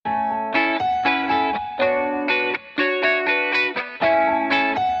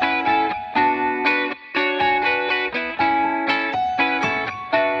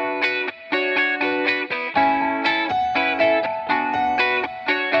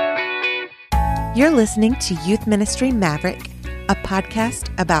You're listening to Youth Ministry Maverick, a podcast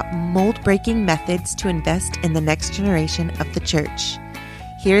about mold-breaking methods to invest in the next generation of the church.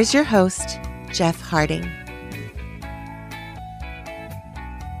 Here's your host, Jeff Harding.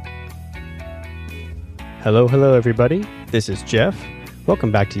 Hello, everybody. This is Jeff.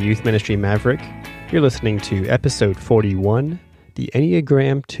 Welcome back to Youth Ministry Maverick. You're listening to episode 41, the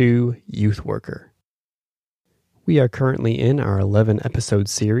Enneagram 2 Youth Worker. We are currently in our 11-episode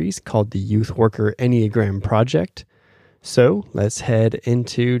series called the Youth Worker Enneagram Project. So let's head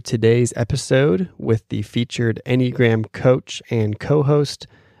into today's episode with the featured Enneagram coach and co-host,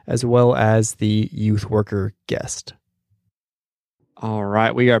 as well as the Youth Worker guest. All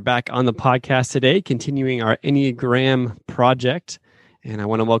right, we are back on the podcast today, continuing our Enneagram project. And I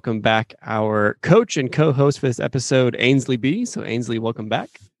want to welcome back our coach and co-host for this episode, Ainsley B. So Ainsley, welcome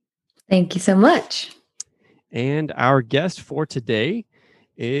back. Thank you so much. And our guest for today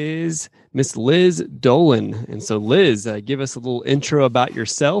is Miss Liz Dolan. And so Liz, give us a little intro about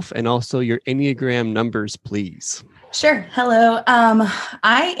yourself and also your Enneagram numbers, please. Sure. Hello.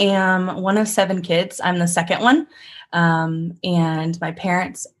 I am one of 7 kids. I'm the second one. And my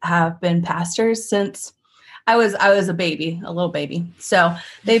parents have been pastors since I was a baby, a little baby. So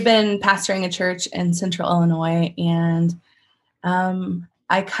they've been pastoring a church in Central Illinois. And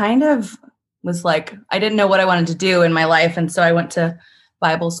I kind of was like, I didn't know what I wanted to do in my life. And so I went to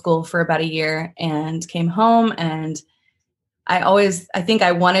Bible school for about a year and came home. And I think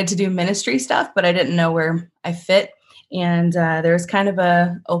I wanted to do ministry stuff, but I didn't know where I fit. And there was kind of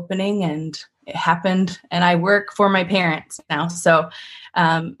a opening and it happened. And I work for my parents now. So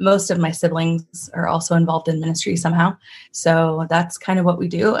most of my siblings are also involved in ministry somehow. So that's kind of what we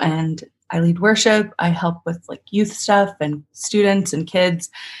do. And I lead worship. I help with like youth stuff and students and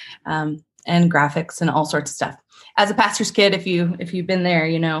kids. And graphics and all sorts of stuff. As a pastor's kid, if you've been there,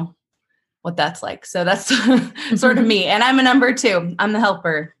 you know what that's like. So that's sort of me. And I'm a number 2. I'm the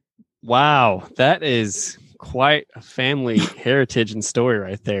helper. Wow. That is quite a family heritage and story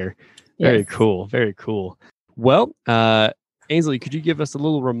right there. Very cool. Very cool. Well, Ainsley, could you give us a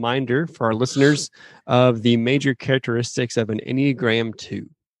little reminder for our listeners of the major characteristics of an Enneagram 2?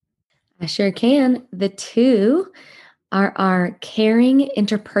 I sure can. The 2 are our caring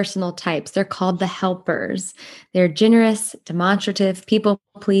interpersonal types. They're called the helpers. They're generous, demonstrative,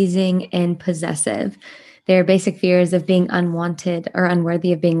 people-pleasing, and possessive. Their basic fear is of being unwanted or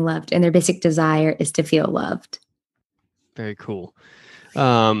unworthy of being loved, and their basic desire is to feel loved. Very cool.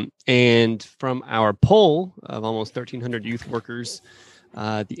 And from our poll of almost 1,300 youth workers,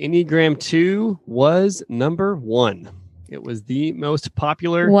 the Enneagram 2 was number 1. It was the most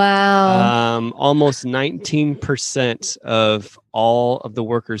popular. Wow. Almost 19% of all of the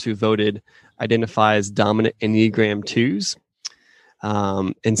workers who voted identify as dominant Enneagram 2s.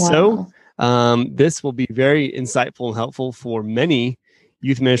 So this will be very insightful and helpful for many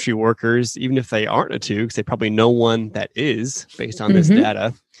youth ministry workers, even if they aren't a 2, because they probably know one that is based on this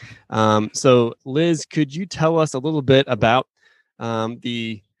data. So Liz, could you tell us a little bit about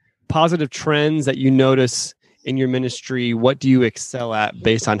the positive trends that you notice in your ministry? What do you excel at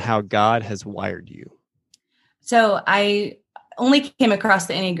based on how God has wired you? So I only came across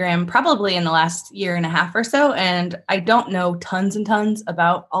the Enneagram probably in the last year and a half or so. And I don't know tons and tons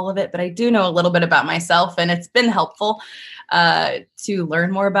about all of it, but I do know a little bit about myself. And it's been helpful to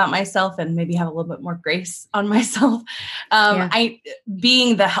learn more about myself and maybe have a little bit more grace on myself.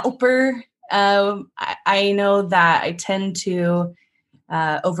 Being the helper, I know that I tend to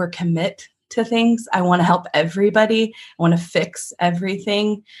overcommit to things. I want to help everybody. I want to fix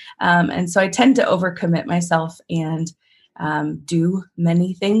everything. And so I tend to overcommit myself and do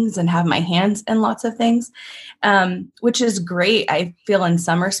many things and have my hands in lots of things, which is great. I feel in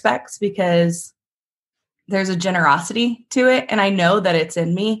some respects because there's a generosity to it. And I know that it's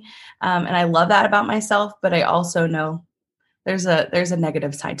in me. And I love that about myself, but I also know there's a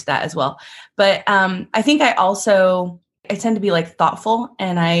negative side to that as well. But I think I tend to be like thoughtful,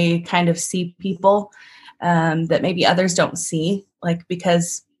 and I kind of see people that maybe others don't see, like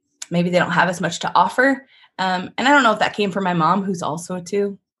because maybe they don't have as much to offer. And I don't know if that came from my mom, who's also a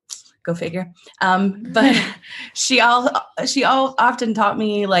 2. Go figure. But she often taught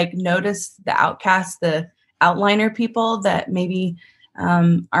me like notice the outcasts, the outliner people that maybe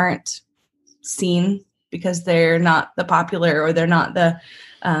aren't seen because they're not the popular or they're not the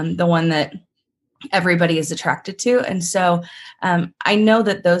one that everybody is attracted to. And so I know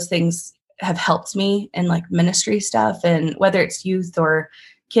that those things have helped me in like ministry stuff, and whether it's youth or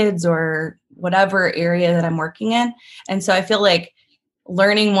kids or whatever area that I'm working in. And so I feel like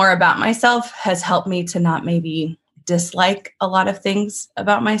learning more about myself has helped me to not maybe dislike a lot of things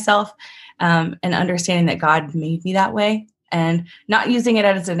about myself, and understanding that God made me that way and not using it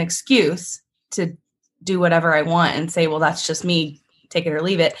as an excuse to do whatever I want and say, well, that's just me, take it or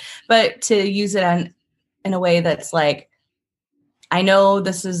leave it, but to use it in a way that's like, I know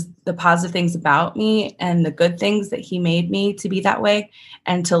this is the positive things about me and the good things that he made me to be that way,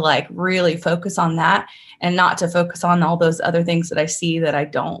 and to like really focus on that and not to focus on all those other things that I see that I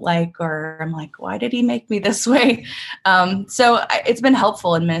don't like, or I'm like, why did he make me this way? It's been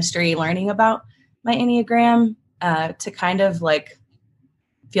helpful in ministry learning about my Enneagram, to kind of like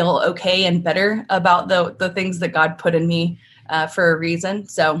feel okay and better about the things that God put in me for a reason.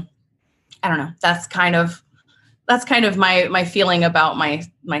 So I don't know. That's kind of my feeling about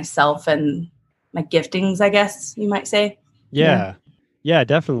myself and my giftings, I guess you might say. Yeah,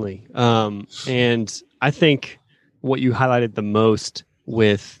 definitely. And I think what you highlighted the most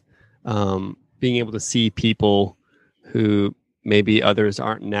with being able to see people who maybe others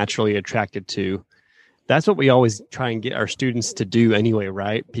aren't naturally attracted to, that's what we always try and get our students to do anyway,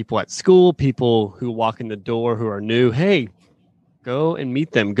 right? People at school, people who walk in the door who are new, hey, go and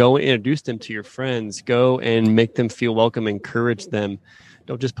meet them, go and introduce them to your friends, go and make them feel welcome, encourage them.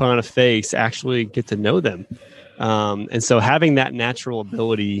 Don't just put on a face, actually get to know them. And so having that natural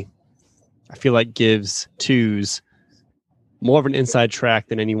ability, I feel like gives twos more of an inside track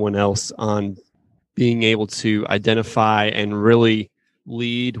than anyone else on being able to identify and really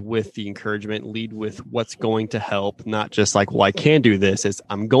lead with the encouragement, lead with what's going to help, not just like, well, I can do this. It's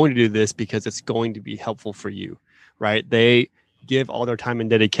I'm going to do this because it's going to be helpful for you, right? They give all their time and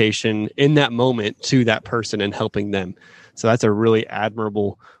dedication in that moment to that person and helping them. So that's a really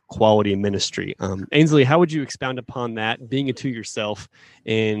admirable quality in ministry. Ainsley, how would you expound upon that, being a two yourself,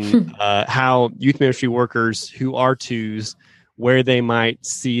 and how youth ministry workers who are twos, where they might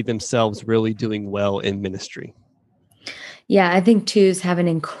see themselves really doing well in ministry? Yeah, I think twos have an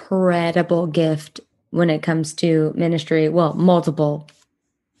incredible gift when it comes to ministry. Well, multiple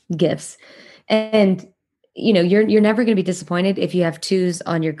gifts. And you're never going to be disappointed if you have twos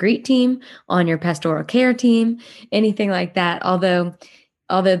on your greet team, on your pastoral care team, anything like that. Although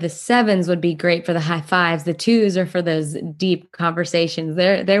the sevens would be great for the high fives, the twos are for those deep conversations.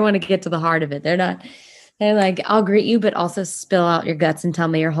 They want to get to the heart of it. They're like, I'll greet you, but also spill out your guts and tell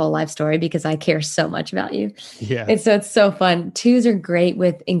me your whole life story because I care so much about you. Yeah. And so it's so fun. Twos are great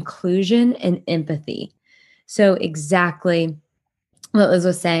with inclusion and empathy. So exactly what Liz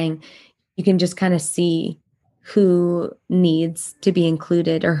was saying, you can just kind of see who needs to be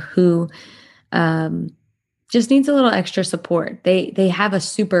included or who just needs a little extra support. They have a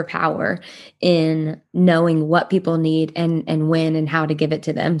superpower in knowing what people need and when and how to give it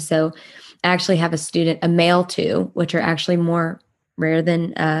to them. So I actually have a student, a male two, which are actually more rare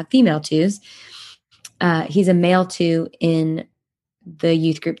than female twos. He's a male two in the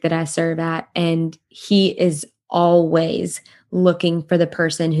youth group that I serve at, and he is always looking for the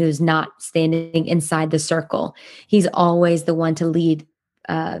person who's not standing inside the circle. He's always the one to lead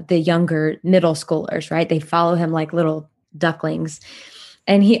the younger middle schoolers, right? They follow him like little ducklings.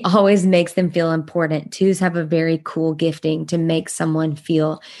 And he always makes them feel important. Twos have a very cool gifting to make someone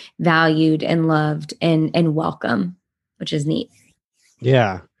feel valued and loved and welcome, which is neat.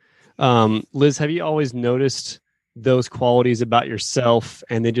 Yeah. Liz, have you always noticed those qualities about yourself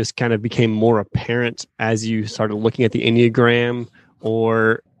and they just kind of became more apparent as you started looking at the Enneagram,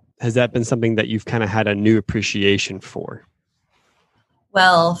 or has that been something that you've kind of had a new appreciation for?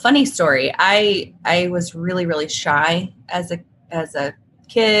 Well, funny story. I was really, really shy as a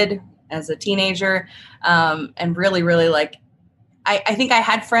kid, as a teenager, and really, really like, I think I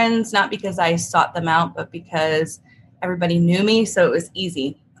had friends, not because I sought them out, but because everybody knew me. So it was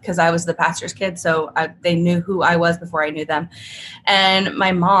easy because I was the pastor's kid. So they knew who I was before I knew them. And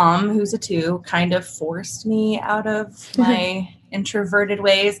my mom, who's a two, kind of forced me out of my introverted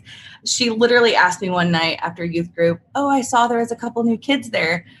ways. She literally asked me one night after youth group, oh, I saw there was a couple new kids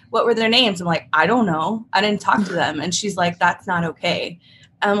there. What were their names? I'm like, I don't know. I didn't talk to them. And she's like, that's not okay.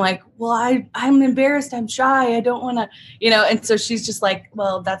 I'm like, well, I'm embarrassed. I'm shy. I don't want to, and so she's just like,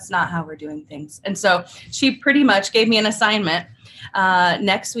 well, that's not how we're doing things. And so she pretty much gave me an assignment.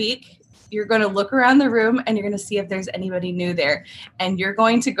 Next week, you're going to look around the room and you're going to see if there's anybody new there. And you're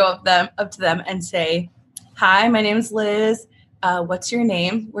going to go up to them and say, hi, my name is Liz. What's your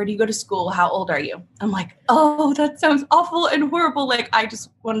name? Where do you go to school? How old are you? I'm like, oh, that sounds awful and horrible. Like, I just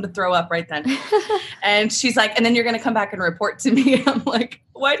wanted to throw up right then. And she's like, and then you're going to come back and report to me. I'm like,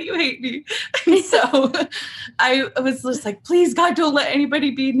 why do you hate me? And so I was just like, please, God, don't let anybody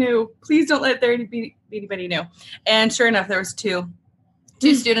be new. Please don't let there be anybody new. And sure enough, there was two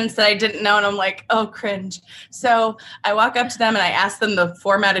two students that I didn't know. And I'm like, oh, cringe. So I walk up to them and I ask them the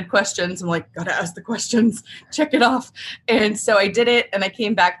formatted questions. I'm like, gotta ask the questions, check it off. And so I did it. And I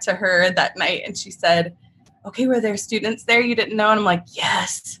came back to her that night and she said, okay, were there students there you didn't know? And I'm like,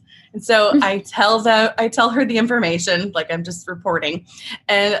 yes. And so I tell her the information, like I'm just reporting.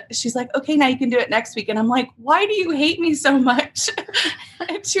 And she's like, okay, now you can do it next week. And I'm like, why do you hate me so much?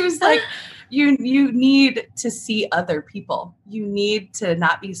 And she was like, you need to see other people. You need to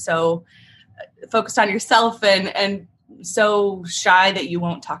not be so focused on yourself and so shy that you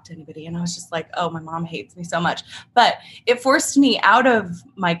won't talk to anybody. And I was just like, oh, my mom hates me so much. But it forced me out of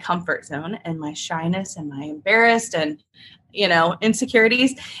my comfort zone and my shyness and my embarrassed and,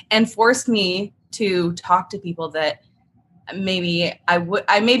 insecurities, and forced me to talk to people that maybe I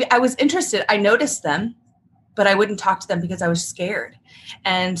was interested. I noticed them, but I wouldn't talk to them because I was scared.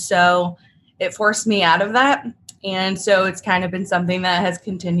 And so it forced me out of that. And so it's kind of been something that has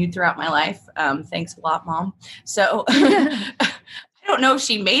continued throughout my life. Thanks a lot, Mom. So I don't know if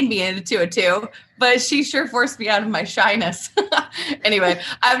she made me into a 2, but she sure forced me out of my shyness. Anyway,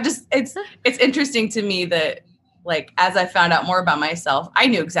 it's interesting to me that, like, as I found out more about myself, I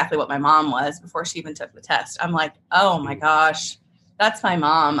knew exactly what my mom was before she even took the test. I'm like, oh my gosh, that's my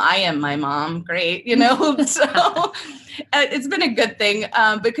mom. I am my mom. Great. So it's been a good thing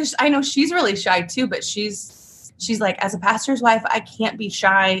because I know she's really shy too, but she's like, as a pastor's wife, I can't be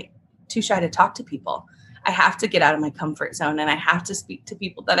too shy to talk to people. I have to get out of my comfort zone and I have to speak to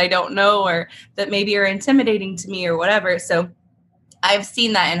people that I don't know or that maybe are intimidating to me or whatever. So I've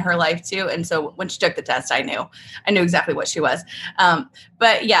seen that in her life too. And so when she took the test, I knew exactly what she was.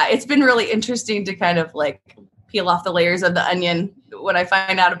 But yeah, it's been really interesting to kind of like peel off the layers of the onion when I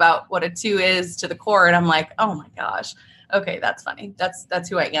find out about what a 2 is to the core. And I'm like, oh my gosh, okay, that's funny. That's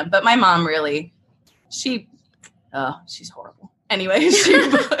who I am. But my mom really, she's horrible. Anyway,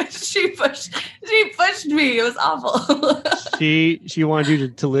 she pushed me. It was awful. She wanted you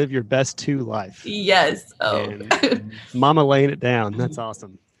to live your best 2 life. Yes. Oh, and Mama laying it down. That's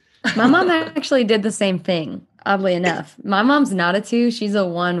awesome. My mom actually did the same thing, oddly enough. My mom's not a 2. She's a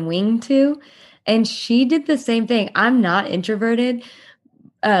 1 wing 2. And she did the same thing. I'm not introverted,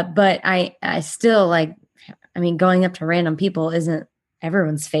 but I still going up to random people isn't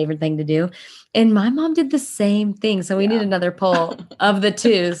everyone's favorite thing to do. And my mom did the same thing. So we need another poll of the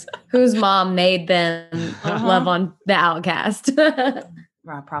 2s whose mom made them love on the outcast.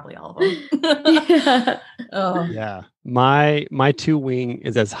 Probably all of them. Yeah. Oh. Yeah. My 2 wing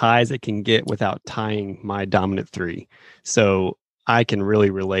is as high as it can get without tying my dominant 3. So I can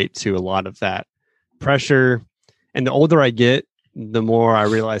really relate to a lot of that pressure. And the older I get, the more I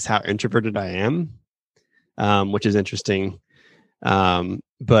realize how introverted I am, which is interesting.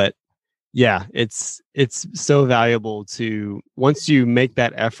 But yeah, it's so valuable to, once you make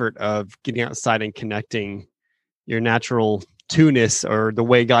that effort of getting outside and connecting, your natural 2-ness or the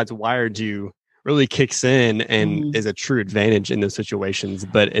way God's wired you really kicks in and is a true advantage in those situations.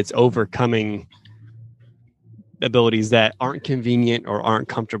 But it's overcoming abilities that aren't convenient or aren't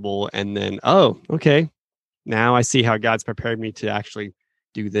comfortable. And then, oh, okay, now I see how God's prepared me to actually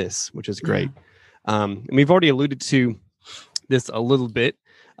do this, which is great. And we've already alluded to this a little bit.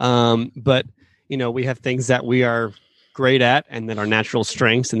 But we have things that we are great at and that are natural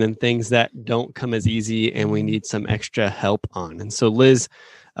strengths, and then things that don't come as easy and we need some extra help on. And so Liz,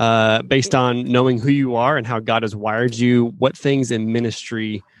 based on knowing who you are and how God has wired you, what things in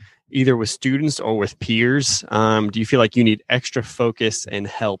ministry, either with students or with peers, do you feel like you need extra focus and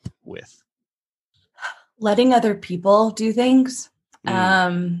help with? Letting other people do things,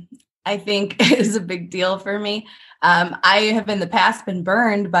 I think is a big deal for me. I have in the past been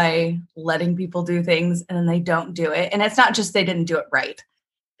burned by letting people do things and then they don't do it. And it's not just they didn't do it right.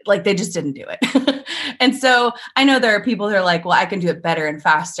 Like they just didn't do it. And so I know there are people that are like, well, I can do it better and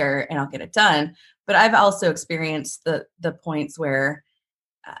faster and I'll get it done. But I've also experienced the points where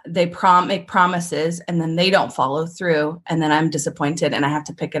they make promises and then they don't follow through. And then I'm disappointed and I have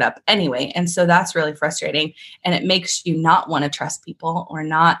to pick it up anyway. And so that's really frustrating. And it makes you not want to trust people or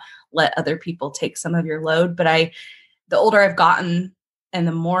not let other people take some of your load. But the older I've gotten and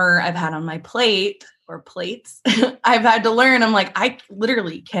the more I've had on my plate or plates, I've had to learn, I'm like, I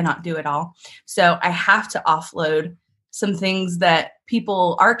literally cannot do it all. So I have to offload some things that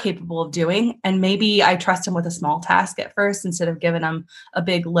people are capable of doing. And maybe I trust them with a small task at first instead of giving them a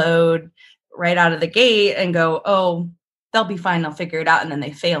big load right out of the gate and go, oh, they'll be fine. They'll figure it out. And then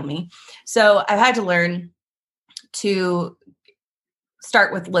they fail me. So I've had to learn to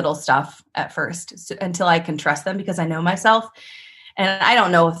start with little stuff at first until I can trust them because I know myself. And I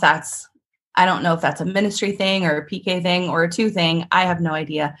don't know if I don't know if that's a ministry thing or a PK thing or a 2 thing. I have no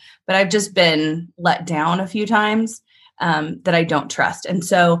idea, but I've just been let down a few times that I don't trust. And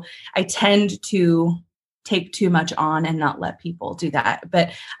so I tend to take too much on and not let people do that. But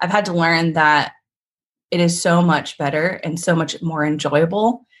I've had to learn that it is so much better and so much more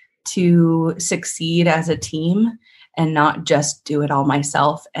enjoyable to succeed as a team and not just do it all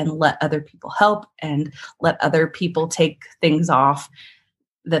myself, and let other people help and let other people take things off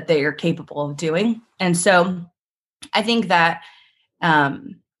that they are capable of doing. And so I think that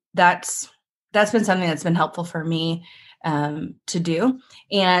that's been something that's been helpful for me to do.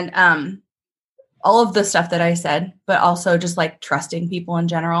 And all of the stuff that I said, but also just like trusting people in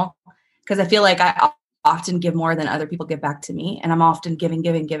general, because I feel like I often give more than other people give back to me, and I'm often giving.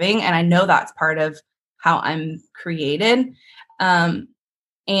 And I know that's part of how I'm created.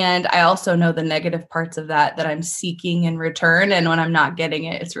 And I also know the negative parts of that I'm seeking in return. And when I'm not getting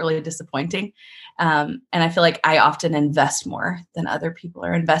it, it's really disappointing. And I feel like I often invest more than other people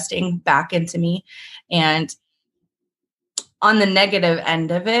are investing back into me. And on the negative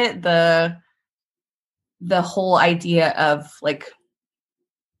end of it, the whole idea of like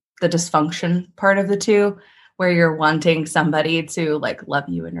the dysfunction part of the 2, where you're wanting somebody to like love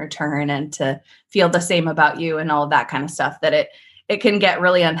you in return and to feel the same about you and all of that kind of stuff, that it can get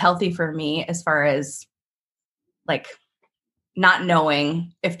really unhealthy for me, as far as like not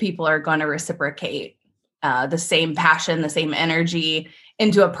knowing if people are going to reciprocate the same passion, the same energy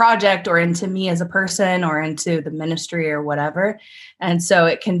into a project or into me as a person or into the ministry or whatever. And so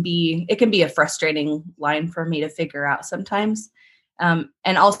it can be a frustrating line for me to figure out sometimes.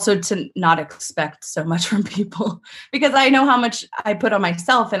 And also to not expect so much from people, because I know how much I put on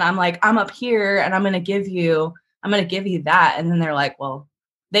myself, and I'm like, I'm up here and I'm going to give you that. And then they're like, well,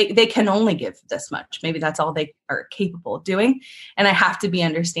 they can only give this much. Maybe that's all they are capable of doing. And I have to be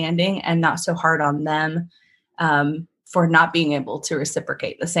understanding and not so hard on them for not being able to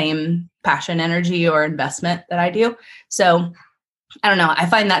reciprocate the same passion, energy, or investment that I do. So I don't know. I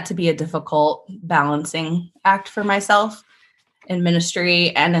find that to be a difficult balancing act for myself in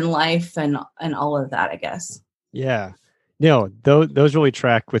ministry and in life and all of that, I guess. Yeah. No, those really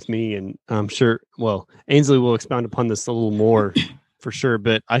track with me, and I'm sure, well, Ainsley will expound upon this a little more for sure,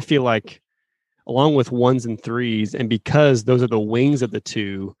 but I feel like along with 1s and 3s, and because those are the wings of the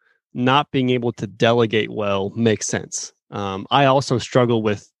 2, not being able to delegate well makes sense. I also struggle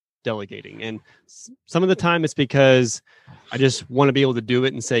with delegating, and some of the time it's because I just want to be able to do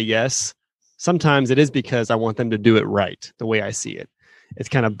it and say yes. Sometimes it is because I want them to do it right, the way I see it. It's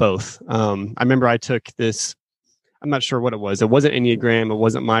kind of both. I remember I took this, I'm not sure what it was. It wasn't Enneagram. It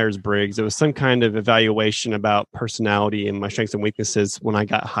wasn't Myers-Briggs. It was some kind of evaluation about personality and my strengths and weaknesses when I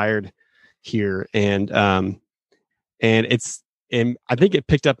got hired here. And I think it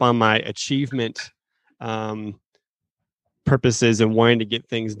picked up on my achievement purposes and wanting to get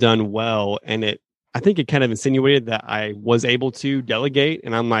things done well. And I think it kind of insinuated that I was able to delegate.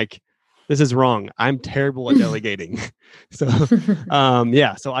 And I'm like, this is wrong. I'm terrible at delegating. So,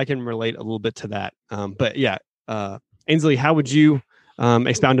 so I can relate a little bit to that. But yeah, Ainsley, how would you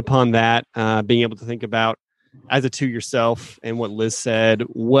expound upon that? Being able to think about as a 2 yourself, and what Liz said,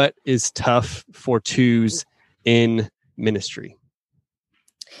 what is tough for 2s in ministry?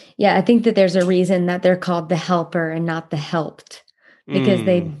 Yeah, I think that there's a reason that they're called the helper and not the helped, because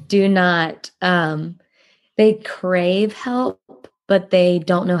they do not, they crave help, but they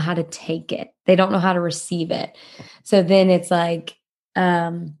don't know how to take it. They don't know how to receive it. So then it's like,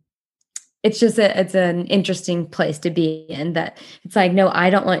 it's an interesting place to be in, that it's like, no, I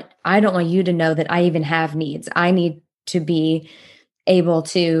don't want you to know that I even have needs. I need to be able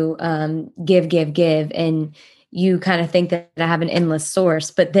to give. And you kind of think that I have an endless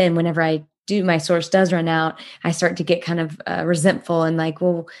source. But then whenever my source does run out, I start to get kind of resentful and like,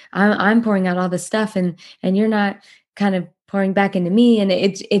 well, I'm pouring out all this stuff and you're not kind of pouring back into me. And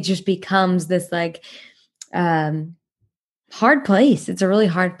it just becomes this like, hard place. It's a really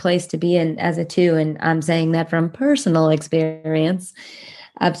hard place to be in as a 2. And I'm saying that from personal experience.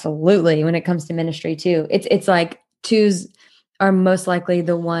 Absolutely. When it comes to ministry too, it's like 2s are most likely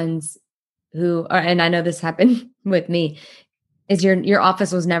the ones who are, and I know this happened with me, is your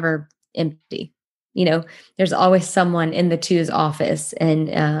office was never empty. You know, there's always someone in the 2's office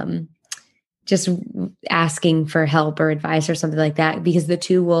and just asking for help or advice or something like that, because the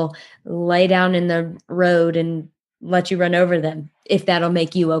 2 will lay down in the road and let you run over them if that'll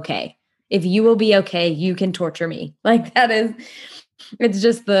make you okay. If you will be okay, you can torture me. Like it's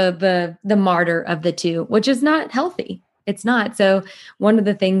just the martyr of the 2, which is not healthy. It's not. So one of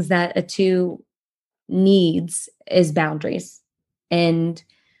the things that a 2 needs is boundaries. And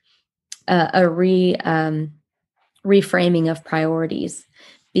a reframing of priorities.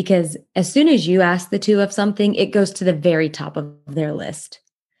 Because as soon as you ask the two of something, it goes to the very top of their list,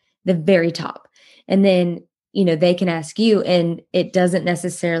 the very top. And then, they can ask you and it doesn't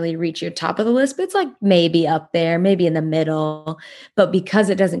necessarily reach your top of the list, but it's like maybe up there, maybe in the middle. But because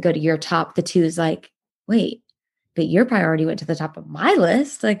it doesn't go to your top, the two is like, wait, but your priority went to the top of my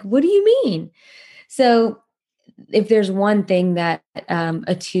list. Like, what do you mean? So if there's one thing that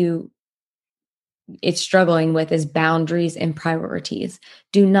a two it's struggling with is boundaries and priorities.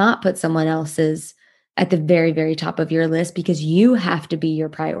 Do not put someone else's at the very, very top of your list because you have to be your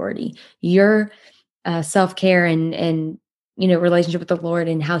priority. Your self-care and relationship with the Lord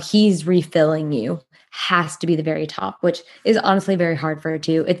and how He's refilling you has to be the very top, which is honestly very hard for a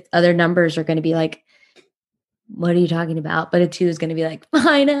two. Other numbers are going to be like, what are you talking about? But a two is going to be like,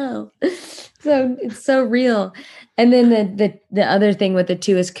 I know. So it's so real. And then the other thing with the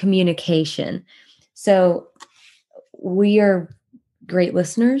two is communication. So we are great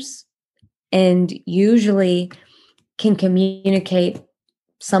listeners and usually can communicate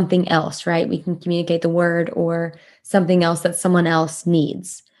something else, right? We can communicate the word or something else that someone else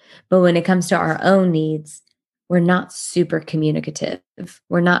needs. But when it comes to our own needs, we're not super communicative.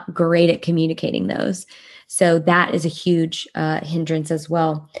 We're not great at communicating those. So that is a huge hindrance as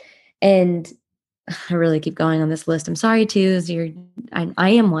well. And I really keep going on this list. I'm sorry too, I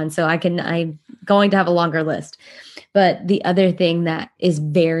am one, so I'm going to have a longer list. But the other thing that is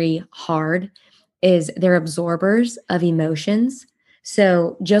very hard is they're absorbers of emotions.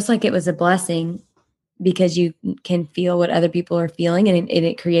 So just like it was a blessing because you can feel what other people are feeling and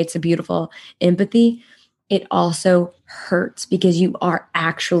it creates a beautiful empathy, it also hurts because you are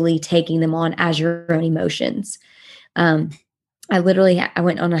actually taking them on as your own emotions. I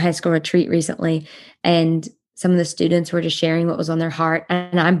went on a high school retreat recently and some of the students were just sharing what was on their heart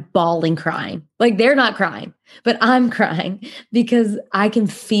and I'm bawling crying. Like they're not crying, but I'm crying because I can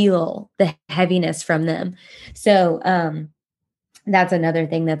feel the heaviness from them. So, that's another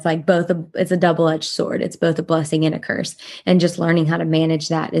thing that's like it's a double-edged sword. It's both a blessing and a curse. And just learning how to manage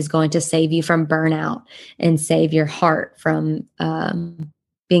that is going to save you from burnout and save your heart from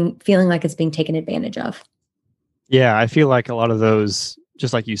feeling like it's being taken advantage of. Yeah, I feel like a lot of those,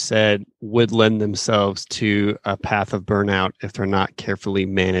 just like you said, would lend themselves to a path of burnout if they're not carefully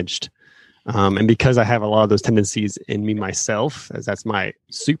managed. And because I have a lot of those tendencies in me myself, as that's my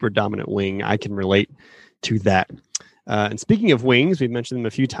super dominant wing, I can relate to that. And speaking of wings, we've mentioned them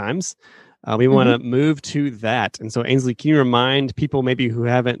a few times. We want to move to that. And so, Ainsley, can you remind people maybe who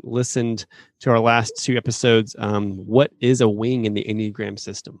haven't listened to our last two episodes, what is a wing in the Enneagram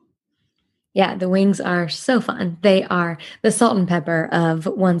system? Yeah, the wings are so fun. They are the salt and pepper of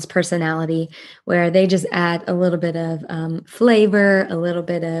one's personality, where they just add a little bit of flavor, a little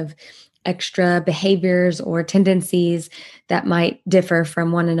bit of extra behaviors or tendencies that might differ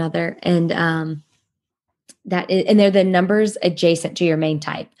from one another. And and they're the numbers adjacent to your main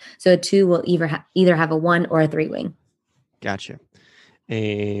type. So a two will either have a 1 or a 3 wing. Gotcha.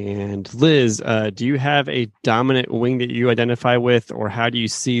 And Liz, do you have a dominant wing that you identify with, or how do you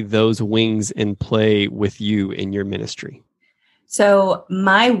see those wings in play with you in your ministry? So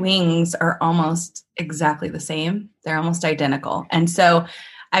my wings are almost exactly the same. They're almost identical. And so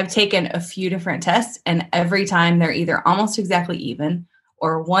I've taken a few different tests, and every time they're either almost exactly even,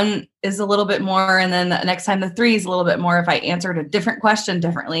 or one is a little bit more, and then the next time the 3 is a little bit more if I answered a different question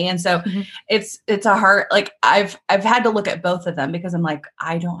differently. And so it's a hard, like I've had to look at both of them because I'm like,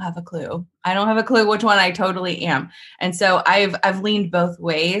 I don't have a clue. I don't have a clue which one I totally am. And so I've leaned both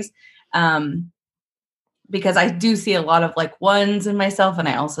ways. Because I do see a lot of like 1s in myself, and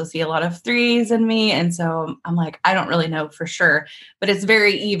I also see a lot of 3s in me. And so I'm like, I don't really know for sure, but it's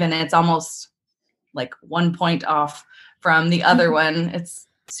very even. It's almost like 1 point off from the other one. It's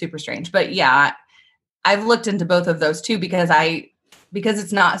super strange. But yeah, I've looked into both of those too, because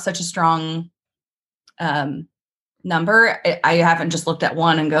it's not such a strong number. I haven't just looked at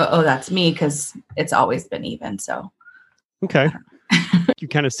one and go, oh, that's me, because it's always been even. So. Okay. You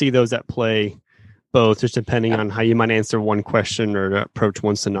kind of see those at play both, just depending on how you might answer one question or approach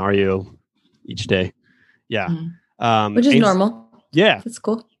one scenario each day. Yeah. Which is normal. Yeah. That's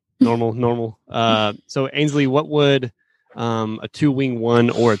cool. Normal. So Ainsley, what would a 2-wing 1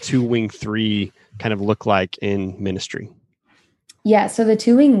 or a 2-wing 3 kind of look like in ministry? Yeah. So the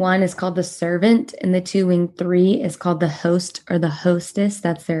 2-wing 1 is called the servant, and the 2-wing 3 is called the host or the hostess.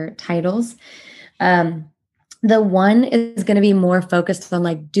 That's their titles. The 1 is going to be more focused on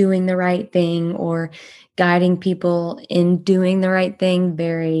like doing the right thing or guiding people in doing the right thing.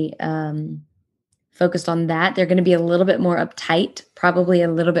 Very focused on that. They're going to be a little bit more uptight, probably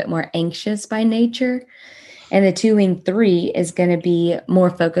a little bit more anxious by nature. And the 2-wing 3 is going to be more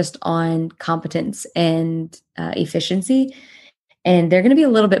focused on competence and efficiency. And they're going to be a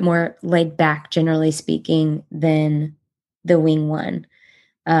little bit more laid back, generally speaking, than the wing 1.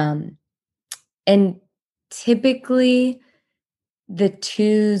 And typically, the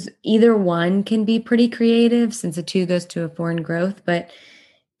 2s, either one can be pretty creative since a 2 goes to a 4 in growth, but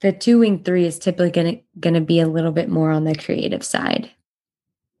the 2-wing 3 is typically going to be a little bit more on the creative side.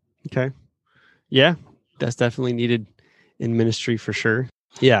 Okay. Yeah, that's definitely needed in ministry for sure.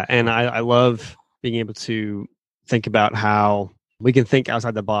 Yeah, and I love being able to think about how we can think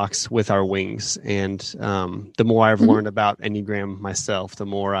outside the box with our wings. And the more I've learned about Enneagram myself, the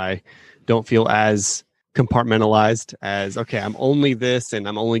more I don't feel as compartmentalized as, okay, I'm only this and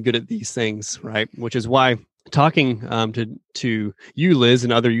I'm only good at these things, right? Which is why talking to you, Liz,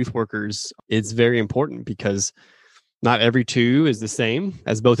 and other youth workers is very important, because not every 2 is the same,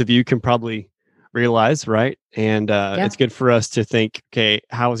 as both of you can probably realize, right? And it's good for us to think, okay,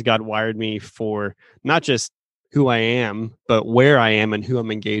 how has God wired me for not just who I am, but where I am and who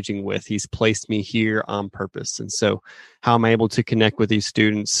I'm engaging with. He's placed me here on purpose. And so how am I able to connect with these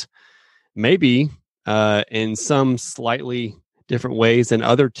students, maybe in some slightly different ways than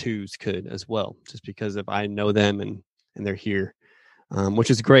other 2s could as well, just because of I know them and they're here,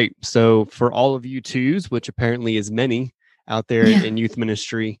 which is great. So for all of you 2s, which apparently is many out there in youth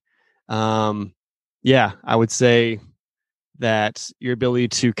ministry, I would say that your ability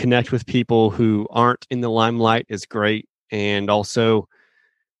to connect with people who aren't in the limelight is great. And also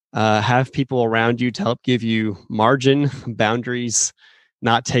have people around you to help give you margin, boundaries,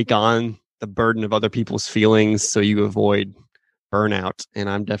 not take on the burden of other people's feelings so you avoid burnout. And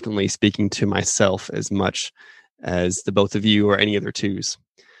I'm definitely speaking to myself as much as the both of you or any other 2s.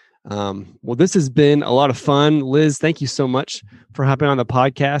 Well, this has been a lot of fun. Liz, thank you so much for hopping on the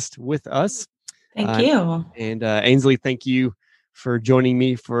podcast with us. Thank you. And Ainsley, thank you for joining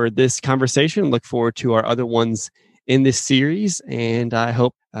me for this conversation. Look forward to our other ones in this series. And I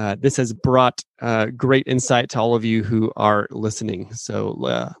hope this has brought great insight to all of you who are listening.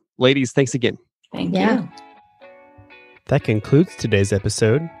 So, ladies, thanks again. Thank you. That concludes today's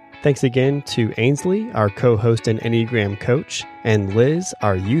episode. Thanks again to Ainsley, our co-host and Enneagram coach, and Liz,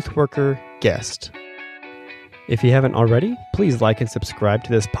 our youth worker guest. If you haven't already, please like and subscribe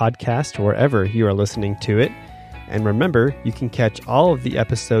to this podcast wherever you are listening to it. And remember, you can catch all of the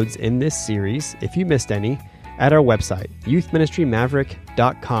episodes in this series, if you missed any, at our website,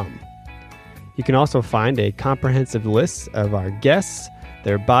 youthministrymaverick.com. You can also find a comprehensive list of our guests,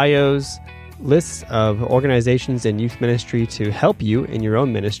 their bios, lists of organizations in youth ministry to help you in your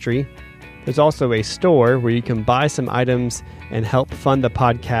own ministry. There's also a store where you can buy some items and help fund the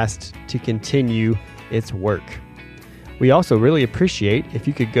podcast to continue its work. We also really appreciate if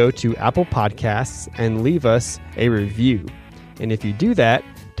you could go to Apple Podcasts and leave us a review. And if you do that,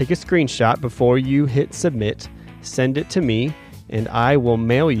 take a screenshot before you hit submit, send it to me, and I will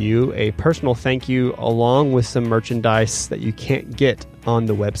mail you a personal thank you along with some merchandise that you can't get on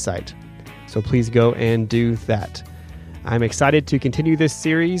the website. So please go and do that. I'm excited to continue this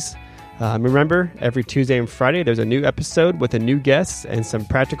series. Remember, every Tuesday and Friday, there's a new episode with a new guest and some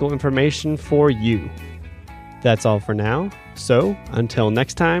practical information for you. That's all for now. So until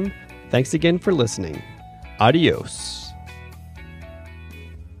next time, thanks again for listening. Adios.